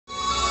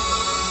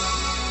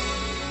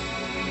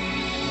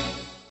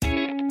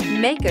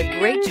Make a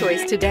great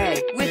choice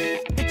today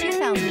with the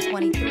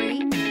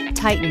 2023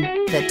 Titan.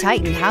 The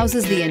Titan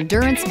houses the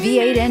Endurance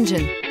V8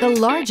 engine, the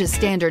largest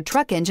standard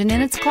truck engine in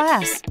its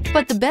class.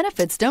 But the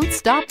benefits don't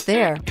stop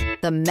there.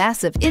 The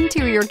massive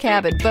interior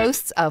cabin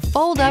boasts a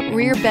fold-up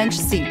rear bench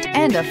seat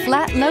and a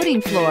flat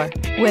loading floor.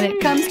 When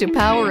it comes to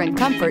power and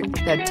comfort,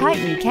 the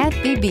Titan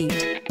can't be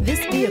beat.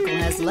 This vehicle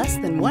has less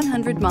than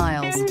 100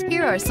 miles.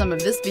 Here are some of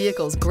this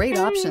vehicle's great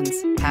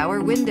options: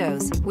 power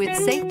windows with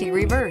safety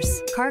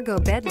reverse, cargo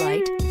bed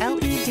light,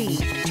 LED,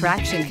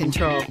 traction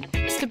control,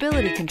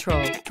 stability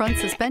control, front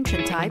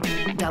suspension type,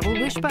 double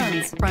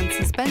wishbones, front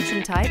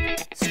suspension type,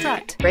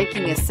 strut,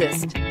 braking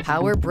assist,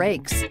 power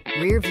brakes,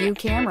 rear view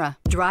camera,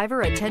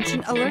 driver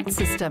attention alert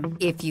system.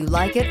 If you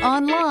like it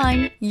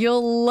online,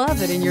 you'll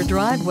love it in your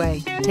driveway.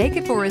 Take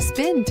it for a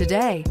spin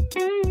today.